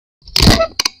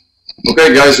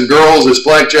Okay, guys and girls, it's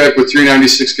Blackjack with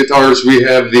 396 Guitars. We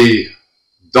have the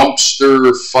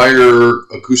dumpster fire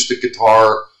acoustic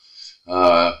guitar.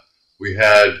 We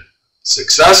had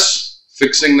success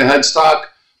fixing the headstock,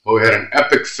 but we had an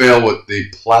epic fail with the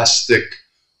plastic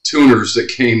tuners that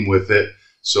came with it.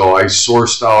 So I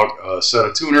sourced out a set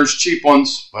of tuners, cheap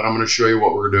ones, but I'm going to show you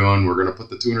what we're doing. We're going to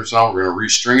put the tuners on, we're going to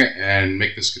restring it, and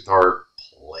make this guitar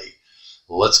play.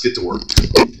 Well, let's get to work.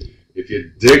 If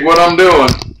you dig what I'm doing,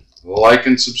 like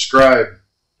and subscribe.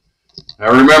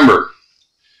 Now remember,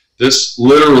 this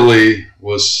literally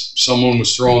was, someone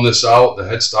was throwing this out. The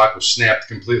headstock was snapped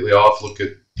completely off. Look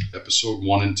at episode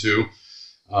 1 and 2.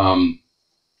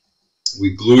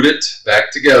 We glued it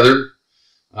back together,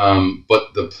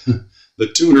 but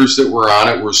the tuners that were on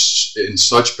it were in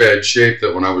such bad shape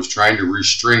that when I was trying to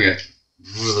restring it,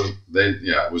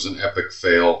 it was an epic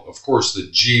fail. Of course, the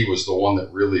G was the one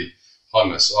that really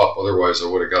hung us up. Otherwise, I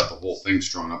would have got the whole thing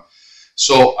strung up.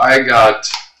 So I got,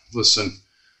 listen,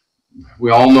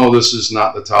 we all know this is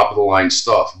not the top of the line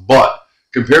stuff, but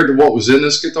compared to what was in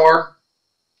this guitar,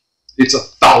 it's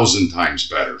 1,000 times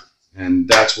better. And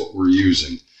that's what we're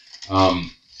using.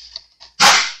 I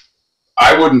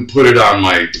wouldn't put it on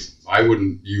I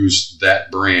wouldn't use that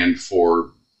brand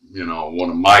for, one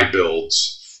of my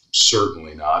builds.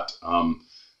 Certainly not.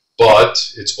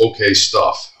 But it's okay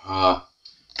stuff.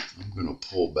 I'm going to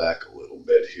pull back a little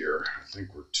bit here. I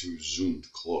think we're too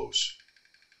zoomed close.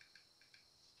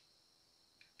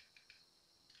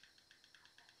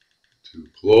 Too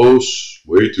close.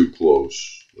 Way too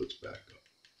close. Let's back up.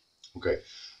 Okay.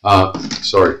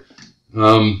 Sorry.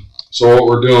 So what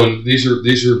we're doing, these are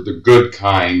the good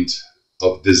kind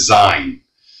of design.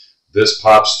 This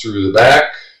pops through the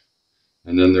back,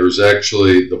 and then there's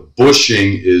actually, the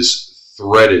bushing is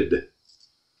threaded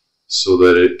so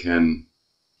that it can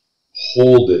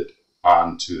hold it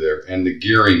onto there, and the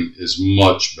gearing is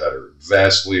much better,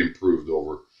 vastly improved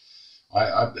over.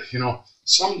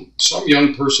 Some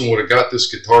young person would have got this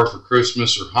guitar for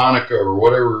Christmas or Hanukkah or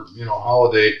whatever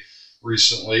holiday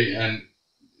recently, and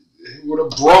it would have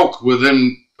broke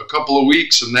within a couple of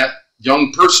weeks, and that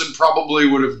young person probably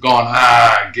would have gone,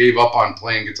 gave up on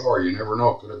playing guitar. You never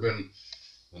know; it could have been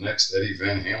the next Eddie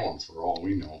Van Halen for all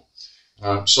we know.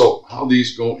 So how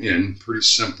these go in, pretty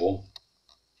simple.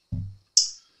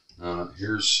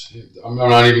 I'm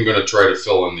not even going to try to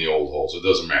fill in the old holes. It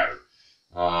doesn't matter.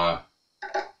 All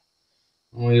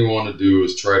you want to do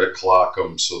is try to clock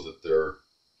them so that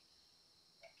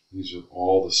these are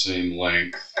all the same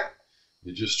length.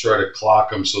 You just try to clock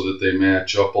them so that they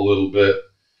match up a little bit,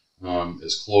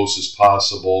 as close as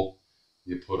possible.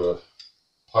 You put a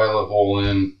pilot hole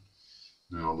in.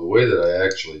 Now, the way that I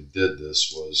actually did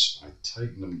this was I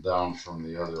tightened them down from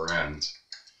the other end.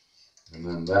 And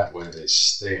then that way they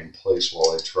stay in place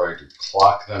while I try to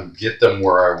clock them, get them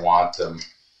where I want them.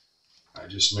 I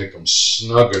just make them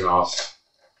snug enough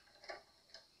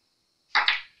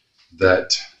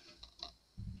that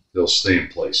they'll stay in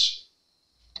place.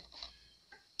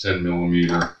 10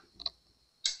 millimeter.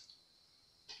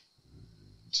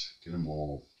 And get them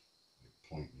all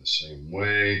pointing the same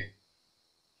way.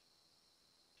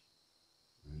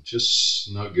 And just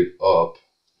snug it up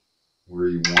where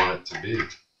you want it to be.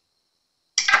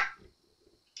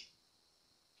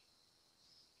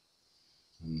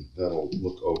 And that'll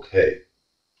look okay.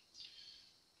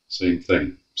 Same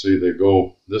thing. See,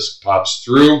 this pops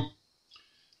through,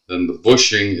 then the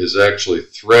bushing is actually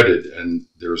threaded, and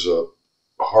there's a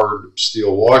hard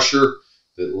steel washer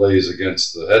that lays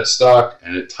against the headstock,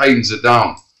 and it tightens it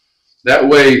down. That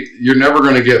way, you're never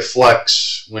going to get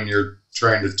flex when you're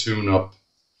trying to tune up,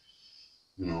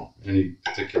 any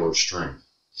particular string.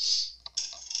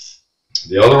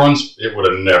 The other ones, it would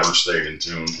have never stayed in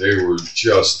tune. They were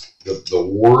just the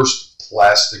worst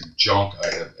plastic junk I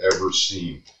have ever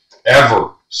seen.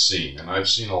 And I've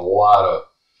seen a lot of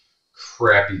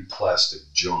crappy plastic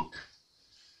junk.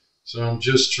 So I'm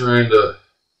just trying to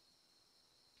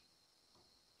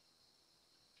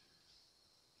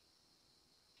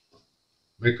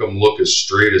make them look as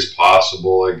straight as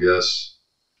possible, I guess.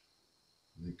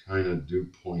 They kind of do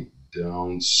point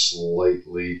down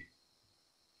slightly.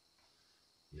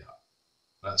 Yeah,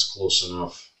 that's close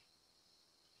enough.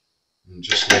 And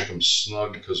just make them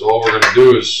snug, because all we're going to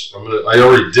do is, I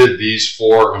already did these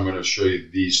 4. I'm going to show you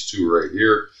these 2 right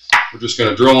here. We're just going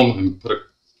to drill them and put a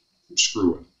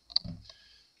screw in.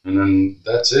 And then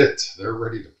that's it. They're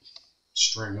ready to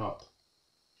string up.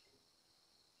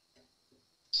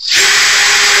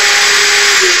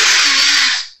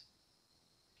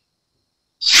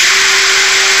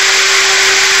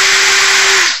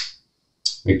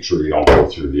 Make sure you don't go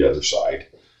through the other side.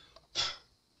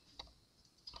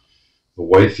 The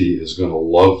wifey is going to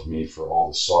love me for all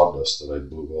the sawdust that I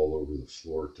blew all over the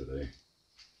floor today.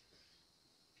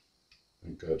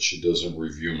 Thank God she doesn't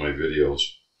review my videos.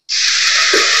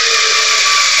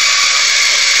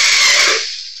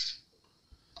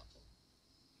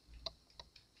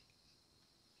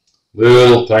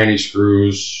 Little tiny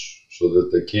screws so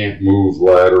that they can't move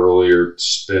laterally or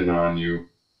spin on you.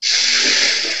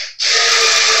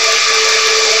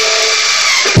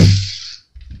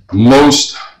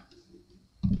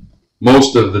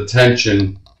 Most of the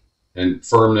tension and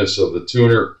firmness of the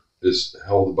tuner is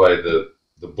held by the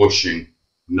bushing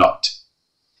nut.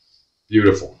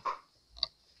 Beautiful.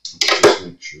 Just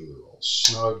make sure they're all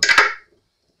snug.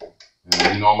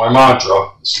 And you know my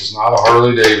mantra, this is not a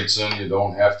Harley Davidson. You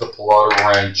don't have to pull out a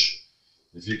wrench.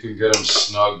 If you can get them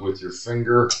snug with your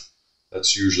finger,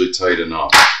 that's usually tight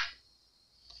enough.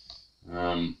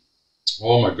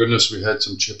 Oh my goodness, we had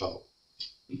some chip out.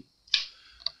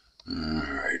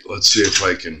 Alright, let's see if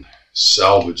I can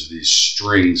salvage these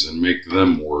strings and make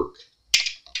them work.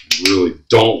 I really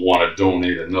don't want to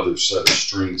donate another set of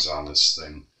strings on this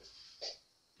thing.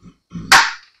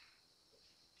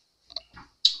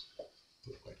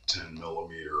 Put my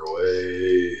 10mm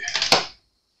away.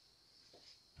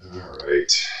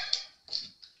 Alright.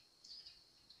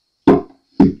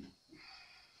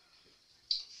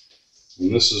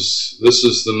 And this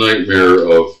is the nightmare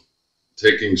of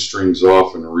taking strings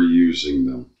off and reusing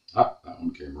them. Ah, that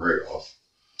one came right off.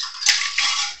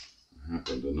 I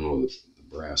happen to know that the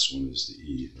brass one is the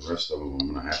E. The rest of them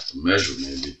I'm going to have to measure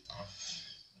maybe.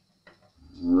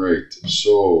 Alright,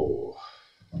 so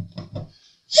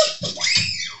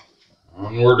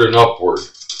onward and upward.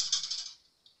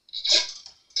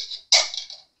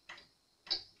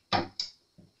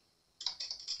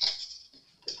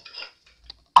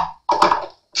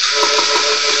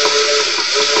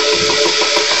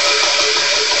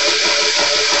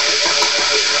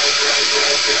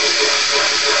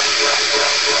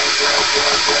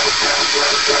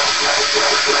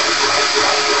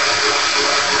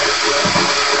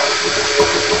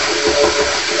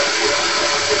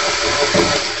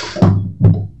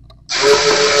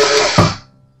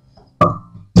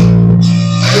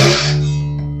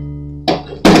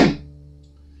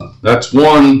 That's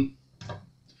one.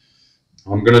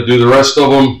 I'm going to do the rest of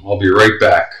them. I'll be right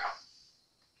back.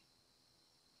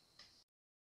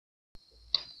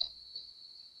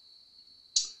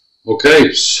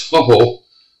 Okay, so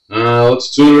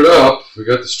let's tune it up. We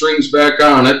got the strings back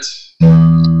on it.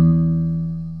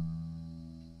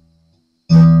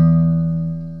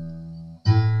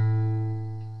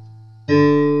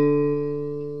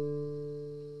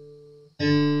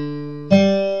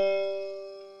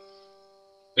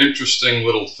 Interesting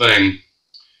little thing.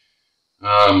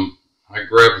 I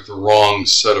grabbed the wrong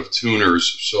set of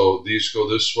tuners, so these go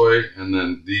this way and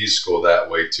then these go that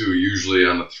way too. Usually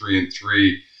on a 3 and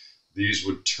 3 these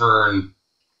would turn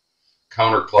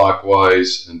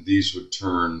counterclockwise and these would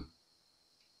turn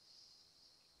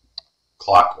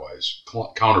clockwise,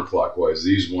 counterclockwise.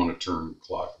 These want to turn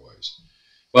clockwise.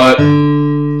 But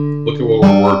look at what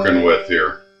we're working with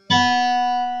here.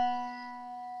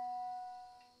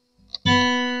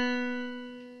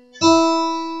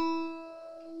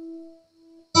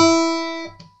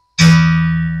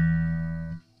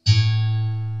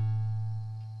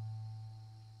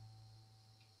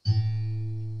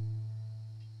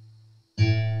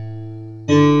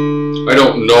 I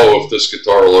don't know if this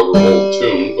guitar will ever hold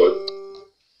tune, but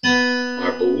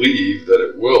I believe that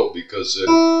it will because it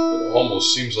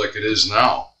almost seems like it is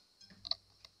now.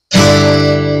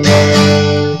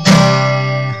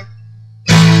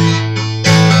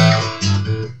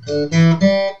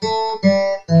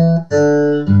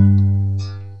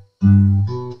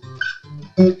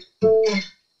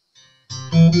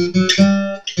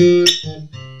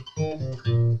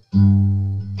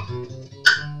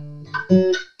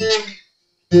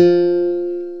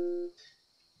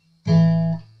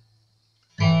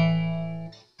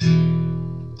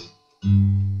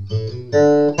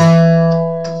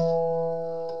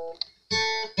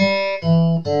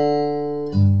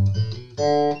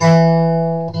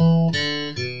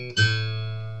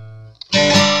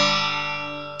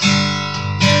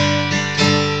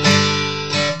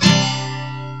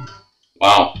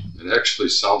 Wow, it actually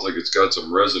sounds like it's got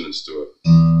some resonance to it.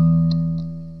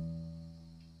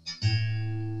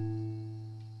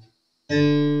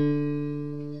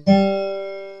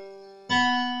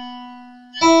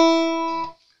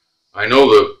 I know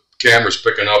the camera's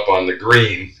picking up on the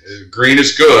green. Green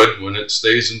is good when it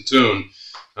stays in tune.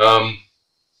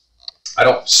 I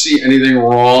don't see anything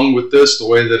wrong with this the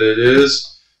way that it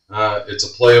is. It's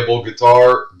a playable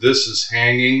guitar. This is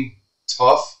hanging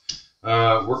tough.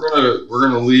 We're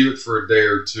gonna leave it for a day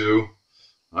or two.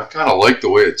 I kind of like the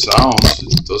way it sounds.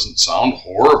 It doesn't sound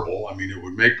horrible. I mean, it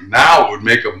would make a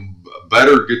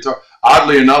better guitar.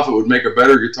 Oddly enough, it would make a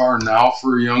better guitar now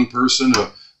for a young person,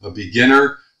 a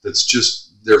beginner that's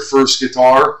just their first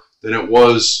guitar, than it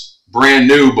was brand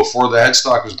new before the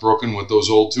headstock was broken with those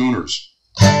old tuners.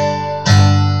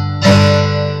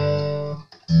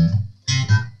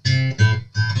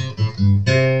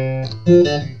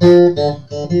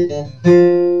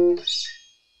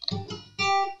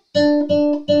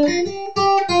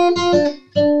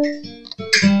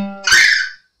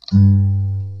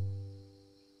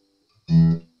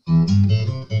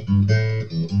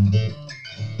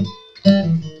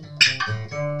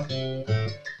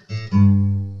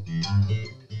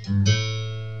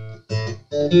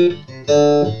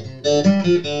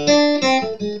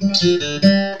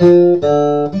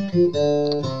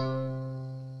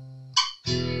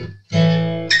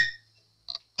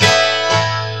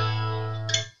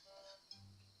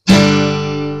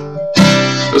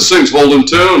 This thing's holding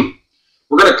tune.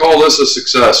 We're going to call this a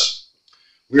success.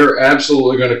 We are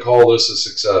absolutely going to call this a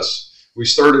success. We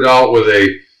started out with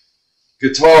a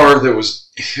guitar that was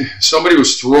somebody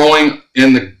was throwing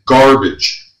in the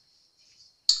garbage.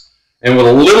 And with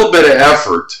a little bit of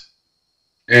effort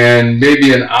and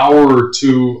maybe an hour or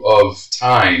two of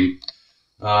time,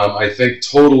 I think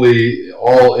totally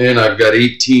all in, I've got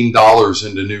 $18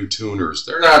 into new tuners.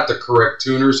 They're not the correct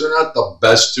tuners. They're not the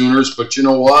best tuners, but you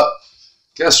know what?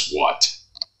 Guess what?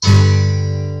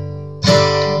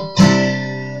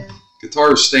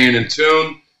 Guitar is staying in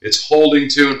tune. It's holding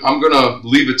tune. I'm going to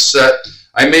leave it set.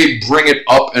 I may bring it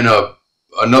up in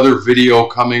another video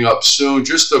coming up soon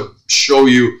just to show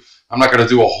you. I'm not going to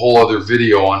do a whole other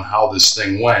video on how this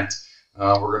thing went.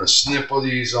 We're going to snip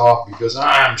these off because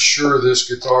I'm sure this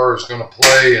guitar is going to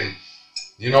play, and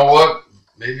you know what?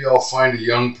 Maybe I'll find a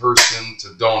young person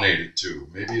to donate it to.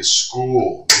 Maybe a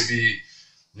school. Maybe,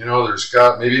 you know,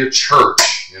 maybe a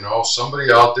church. You know,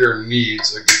 somebody out there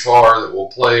needs a guitar that will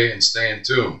play and stay in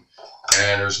tune.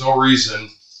 And there's no reason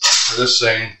for this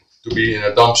thing to be in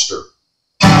a dumpster.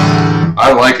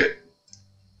 I like it.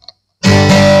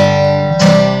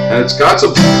 And it's got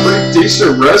some pretty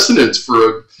decent resonance for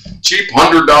a cheap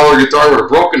 $100 guitar with a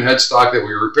broken headstock that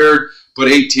we repaired, put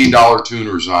 $18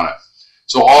 tuners on it.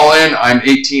 So all in, I'm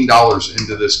 $18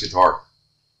 into this guitar.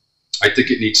 I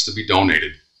think it needs to be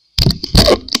donated.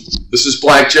 This is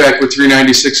Blackjack with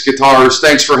 396 Guitars.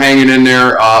 Thanks for hanging in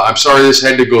there. I'm sorry this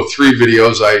had to go 3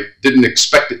 videos. I didn't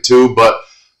expect it to, but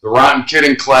the Rotten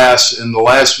Kidding class in the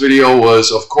last video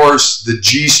was, of course, the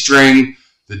G string,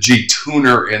 the G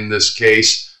tuner in this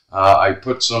case. I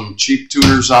put some cheap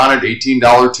tuners on it,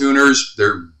 $18 tuners.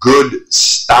 They're good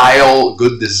style,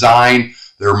 good design.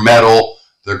 They're metal.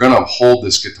 They're going to hold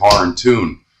this guitar in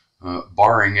tune,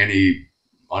 barring any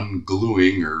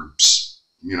ungluing or,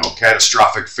 you know,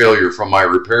 catastrophic failure from my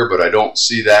repair, but I don't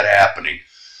see that happening.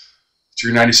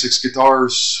 396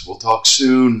 Guitars. We'll talk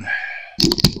soon.